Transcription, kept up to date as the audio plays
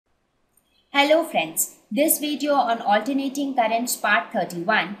Hello friends, this video on alternating currents part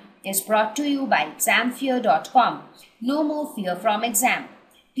 31 is brought to you by examfear.com. No more fear from exam.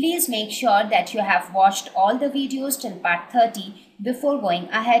 Please make sure that you have watched all the videos till part 30 before going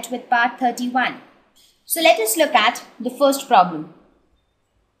ahead with part 31. So let us look at the first problem.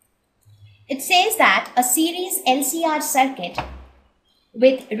 It says that a series LCR circuit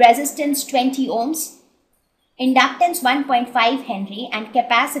with resistance 20 ohms, inductance 1.5 Henry and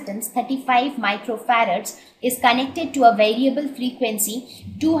capacitance 35 microfarads is connected to a variable frequency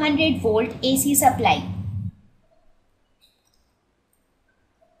 200 volt AC supply.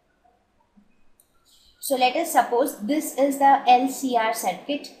 So let us suppose this is the LCR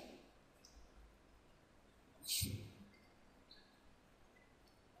circuit.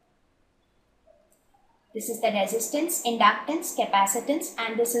 This is the resistance, inductance, capacitance,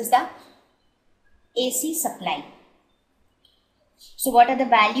 and this is the AC supply. So what are the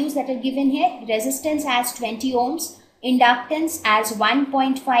values that are given here? Resistance as 20 ohms, inductance as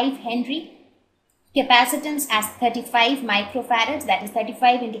 1.5 Henry, capacitance as 35 microfarads, that is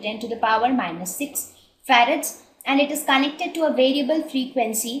 35 into 10 to the power minus 6 farads, and it is connected to a variable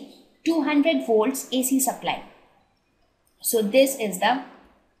frequency 200 volts AC supply. So this is the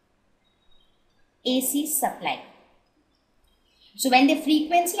AC supply. So when the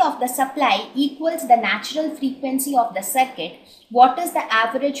frequency of the supply equals the natural frequency of the circuit, what is the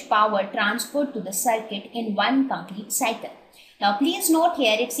average power transferred to the circuit in one complete cycle? Now please note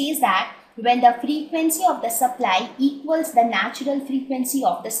here it says that when the frequency of the supply equals the natural frequency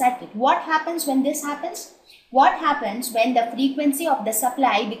of the circuit. What happens when this happens? What happens when the frequency of the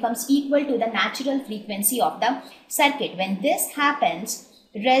supply becomes equal to the natural frequency of the circuit? When this happens,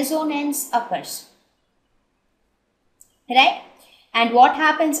 resonance occurs. Right? And what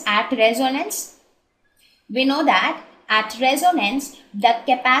happens at resonance? We know that at resonance, the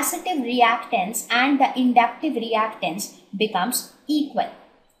capacitive reactance and the inductive reactance becomes equal.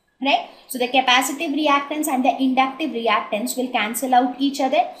 Right? So the capacitive reactance and the inductive reactance will cancel out each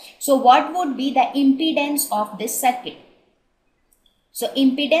other. So what would be the impedance of this circuit? So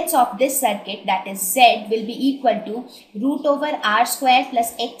impedance of this circuit, that is Z, will be equal to root over R square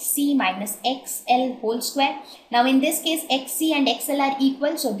plus XC minus XL whole square. Now in this case XC and XL are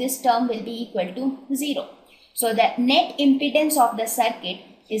equal, so this term will be equal to 0. So the net impedance of the circuit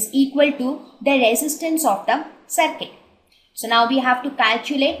is equal to the resistance of the circuit. So now we have to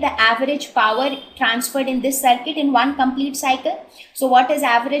calculate the average power transferred in this circuit in one complete cycle. So what is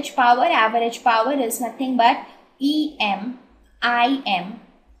average power? Average power is nothing but IM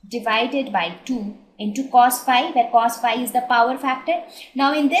divided by 2 into cos phi, where cos phi is the power factor.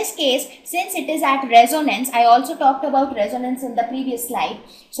 Now in this case, since it is at resonance, I also talked about resonance in the previous slide.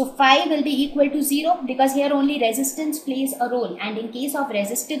 So phi will be equal to 0 because here only resistance plays a role, and in case of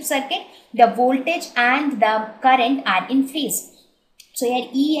resistive circuit, the voltage and the current are in phase. So here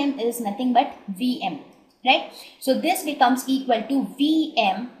EM is nothing but VM, right? So this becomes equal to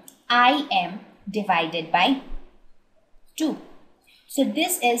VM IM divided by 2. So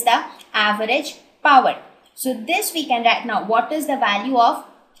this is the average power. So this we can write now. What is the value of,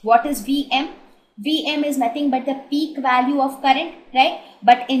 what is VM? VM is nothing but the peak value of current, right?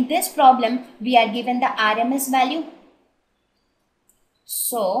 But in this problem, we are given the RMS value.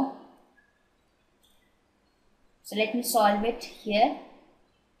 So let me solve it here.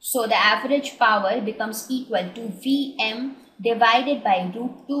 So the average power becomes equal to VM divided by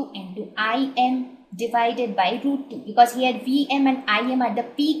root 2 into IM divided by root 2, because here VM and IM are the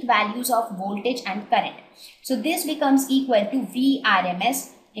peak values of voltage and current. So this becomes equal to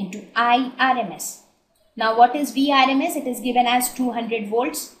VRMS into IRMS. Now what is VRMS? It is given as 200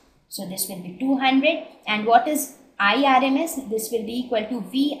 volts. So this will be 200. And what is IRMS? This will be equal to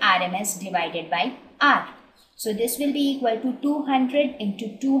VRMS divided by R. So this will be equal to 200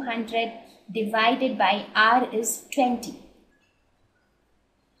 into 200 divided by R is 20.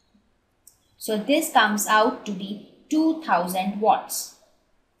 So this comes out to be 2000 watts.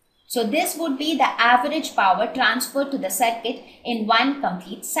 So this would be the average power transferred to the circuit in one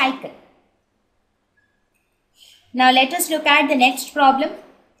complete cycle. Now let us look at the next problem.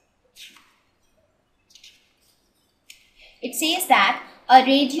 It says that a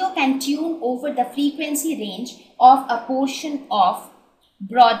radio can tune over the frequency range of a portion of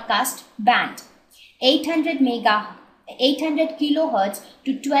broadcast band 800 kilohertz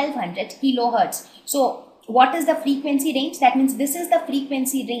to 1200 kilohertz. So what is the frequency range? That means this is the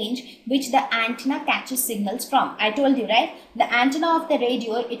frequency range which the antenna catches signals from. I told you, right? The antenna of the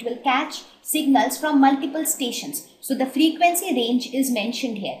radio, it will catch signals from multiple stations. So the frequency range is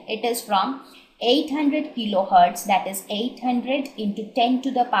mentioned here. It is from 800 kilohertz, that is 800 into 10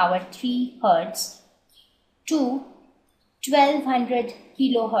 to the power 3 hertz, to 1200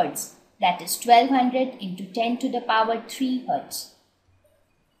 kilohertz, that is 1200 into 10 to the power 3 hertz.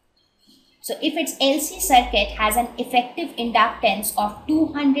 So if its LC circuit has an effective inductance of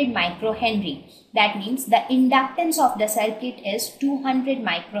 200 microhenry, that means the inductance of the circuit is 200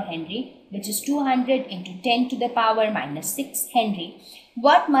 microhenry, which is 200 into 10 to the power minus 6 Henry.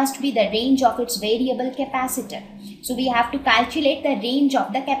 What must be the range of its variable capacitor? So we have to calculate the range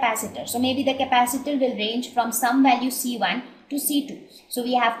of the capacitor. So maybe the capacitor will range from some value C1 to C2. So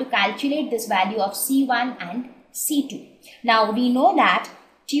we have to calculate this value of C1 and C2. Now we know that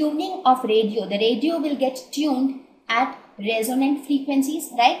tuning of radio, the radio will get tuned at resonant frequencies,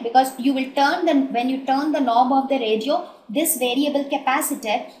 right? Because you will turn when you turn the knob of the radio, this variable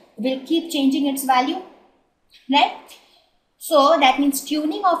capacitor will keep changing its value, right? So that means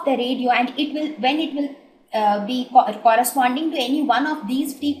tuning of the radio, and it will, when it will be corresponding to any one of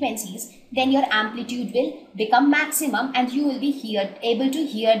these frequencies, then your amplitude will become maximum and you will be able to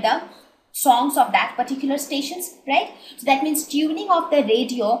hear the songs of that particular stations, right? So that means tuning of the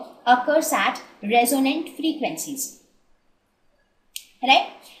radio occurs at resonant frequencies, right?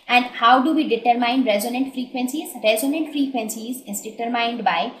 And how do we determine resonant frequencies? Resonant frequencies is determined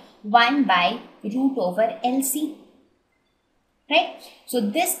by 1 by root over LC, right? So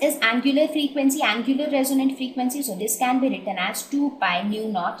this is angular frequency, angular resonant frequency. So this can be written as 2 pi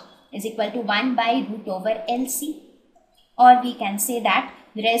mu naught is equal to 1 by root over LC. Or we can say that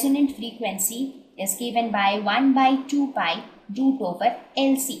the resonant frequency is given by 1 by 2 pi root over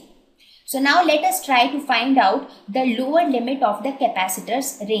LC. So now let us try to find out the lower limit of the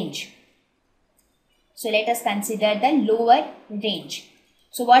capacitor's range. So let us consider the lower range.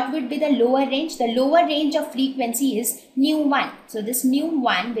 So what would be the lower range? The lower range of frequency is nu1. So this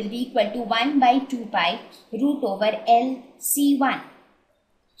nu1 will be equal to 1 by 2 pi root over LC1.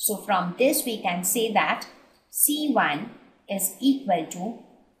 So from this we can say that C1 is equal to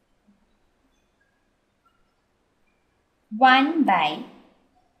 1 by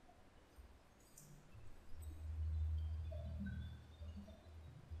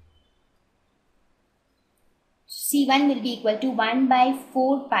C1 will be equal to 1 by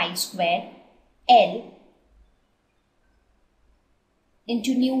 4 pi square L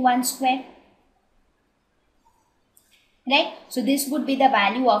into nu1 square, right? So this would be the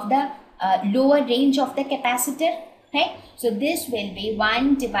value of the lower range of the capacitor, right? So this will be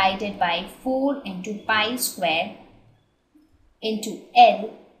 1 divided by 4 into pi square into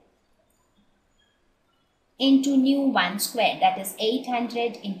L into nu1 square, that is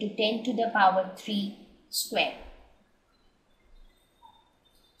 800 into 10 to the power 3 square.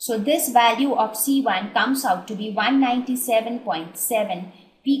 So this value of C1 comes out to be 197.7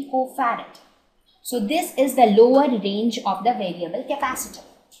 picofarad. So this is the lower range of the variable capacitor.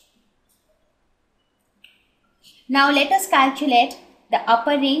 Now let us calculate the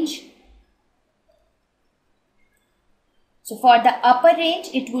upper range. So for the upper range,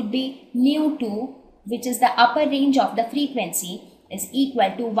 it would be nu2, which is the upper range of the frequency, is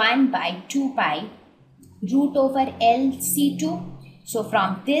equal to 1 by 2 pi root over LC2. So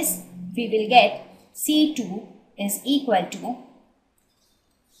from this we will get C2 is equal to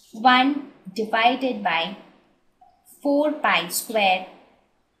 1 divided by 4 pi square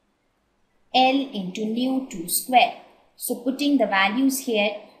L into nu2 square. So putting the values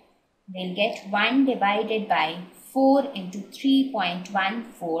here, we'll get 1 divided by 4 into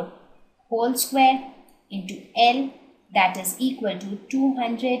 3.14 whole square into L, that is equal to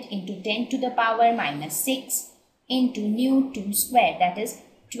 200 into 10 to the power minus 6 into nu2 square, that is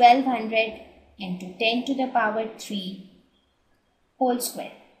 1200 into 10 to the power 3 whole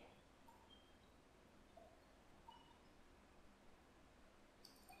square.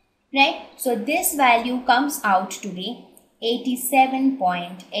 Right? So this value comes out to be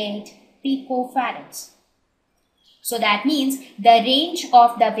 87.8 picofarads. So that means the range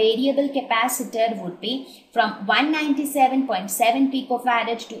of the variable capacitor would be from 197.7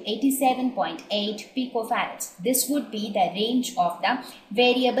 picofarad to 87.8 picofarads. This would be the range of the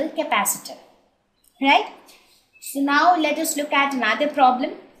variable capacitor. Right? So now let us look at another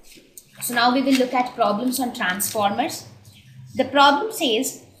problem. So now we will look at problems on transformers. The problem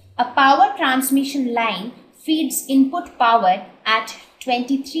says a power transmission line feeds input power at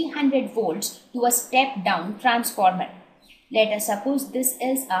 2300 volts to a step down transformer. Let us suppose this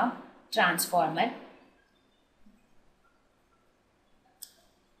is a transformer.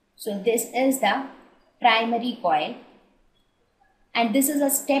 So this is the primary coil and this is a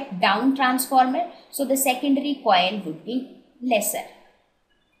step down transformer. So the secondary coil would be lesser.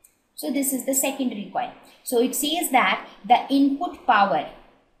 So this is the secondary coil. So it says that the input power,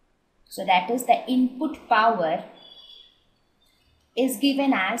 so that is the input power is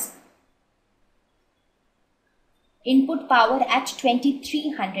given as input power at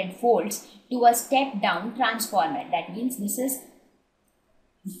 2300 volts to a step down transformer. That means this is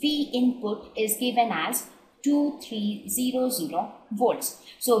V input is given as 2300 volts.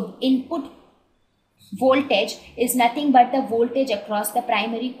 So input voltage is nothing but the voltage across the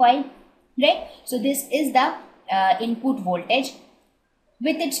primary coil, right? So this is the input voltage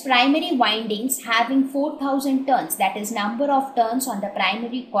with its primary windings having 4000 turns, that is number of turns on the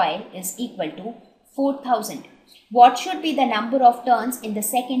primary coil is equal to 4000. What should be the number of turns in the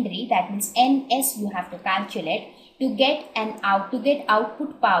secondary? That means NS you have to calculate to get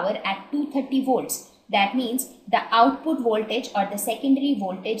output power at 230 volts. That means the output voltage or the secondary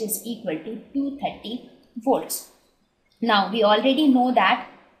voltage is equal to 230 volts. Now we already know that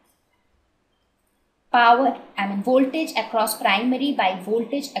voltage across primary by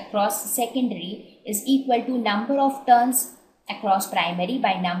voltage across secondary is equal to number of turns across primary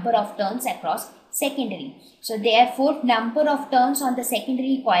by number of turns across secondary. So therefore number of turns on the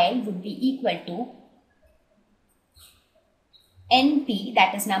secondary coil would be equal to NP,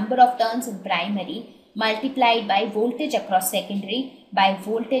 that is number of turns in primary, multiplied by voltage across secondary by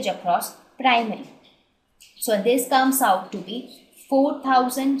voltage across primary. So this comes out to be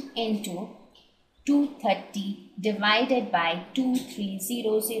 4000 into 230 divided by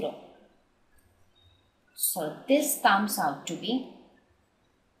 2300. So this comes out to be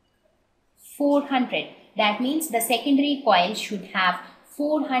 400. That means the secondary coil should have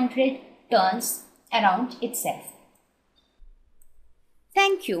 400 turns around itself.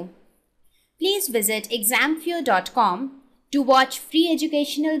 Thank you. Please visit examfear.com to watch free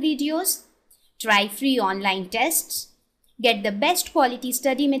educational videos, try free online tests, get the best quality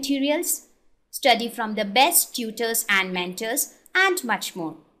study materials, study from the best tutors and mentors, and much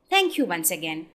more. Thank you once again.